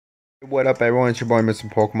What up, everyone? It's your boy,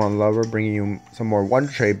 Mr. Pokemon Lover, bringing you some more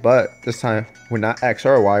Wonder Trade, but this time we're not X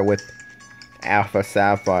or Y with Alpha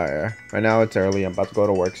Sapphire. Right now it's early. I'm about to go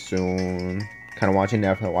to work soon. Kind of watching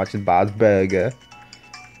Netflix, watching Bob's Burger.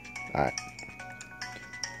 Alright.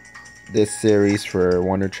 This series for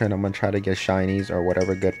Wonder Trade, I'm gonna try to get shinies or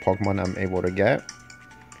whatever good Pokemon I'm able to get,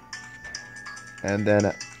 and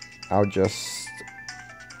then I'll just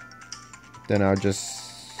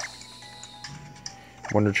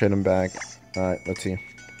Wonder Trade them back. Alright, let's see.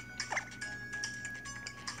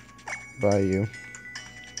 Buy you.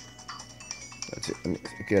 Let's see. Let me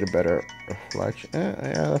get a better reflection.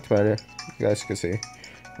 Yeah, that's better. You guys can see.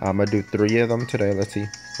 I'm gonna do 3 of them today. Let's see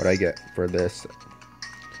what I get for this.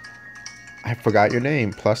 I forgot your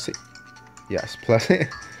name. Plus, yes, plus.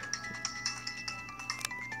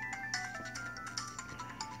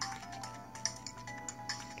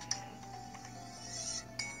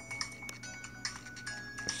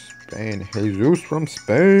 Spain. Jesus from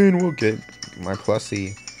Spain will get my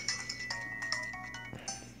plussy.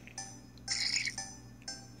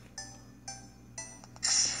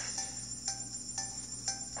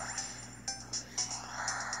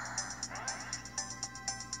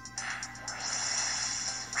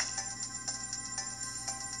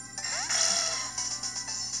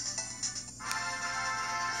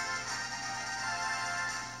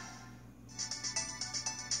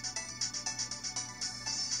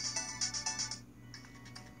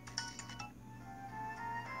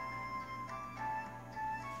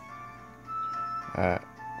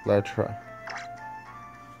 Let's try.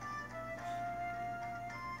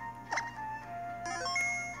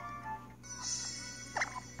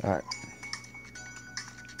 Alright.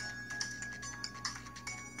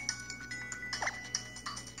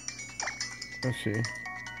 Let's see.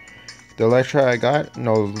 The Electra I got,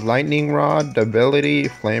 no Lightning Rod, ability,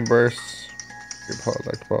 Flame Burst,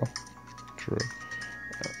 Electric Ball. True.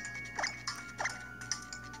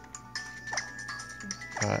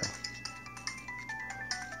 Alright.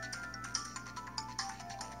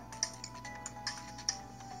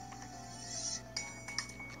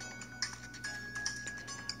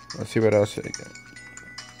 Let's see what else I get.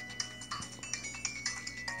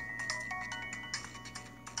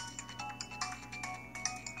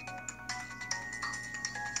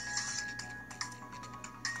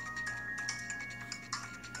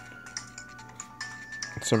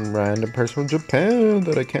 Some random person from Japan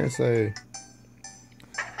that I can't say.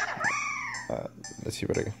 Let's see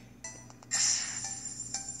what I get.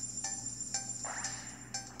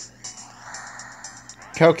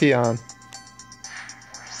 Kelkion.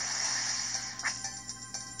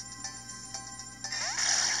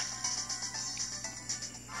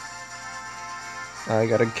 I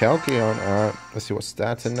got a Kelkion. Alright, let's see what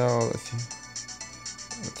stats I know. Let's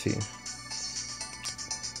see.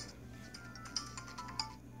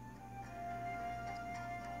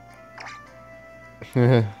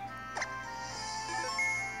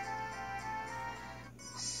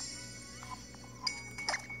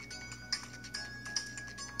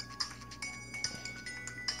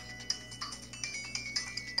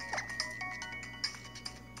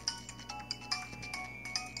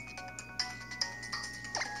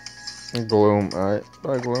 Gloom, alright.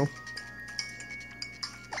 Bye, Gloom.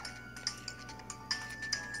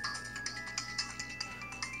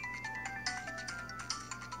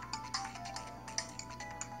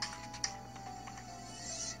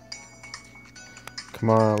 Come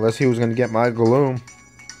on, let's see who's gonna get my Gloom.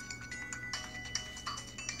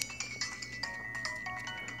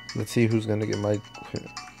 Let's see who's gonna get my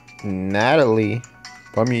Natalie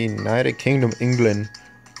from United Kingdom, England.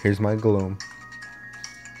 Here's my Gloom.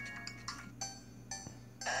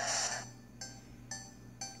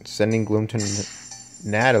 Sending Gloom to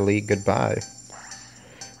Natalie. Goodbye.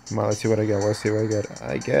 Come on, let's see what I get. Let's see what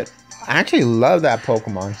I get. I actually love that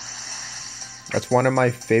Pokemon. That's one of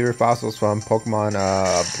my favorite fossils from Pokemon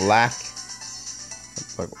Black.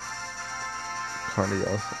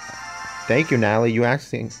 Thank you, Natalie. You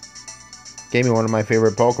actually gave me one of my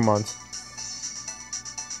favorite Pokemons.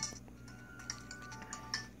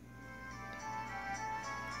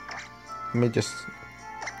 Let me just...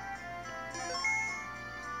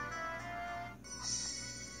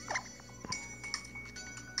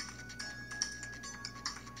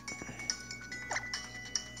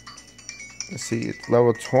 Let's see, it's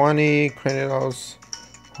level 20, Cranidos,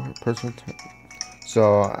 person.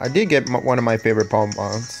 So, I did get one of my favorite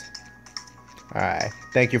Pokemons. Alright,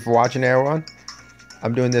 thank you for watching, everyone.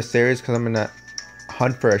 I'm doing this series because I'm gonna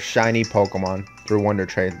hunt for a shiny Pokemon through Wonder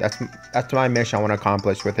Trade. That's my mission I want to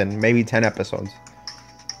accomplish within maybe 10 episodes.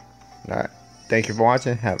 Alright, thank you for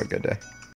watching. Have a good day.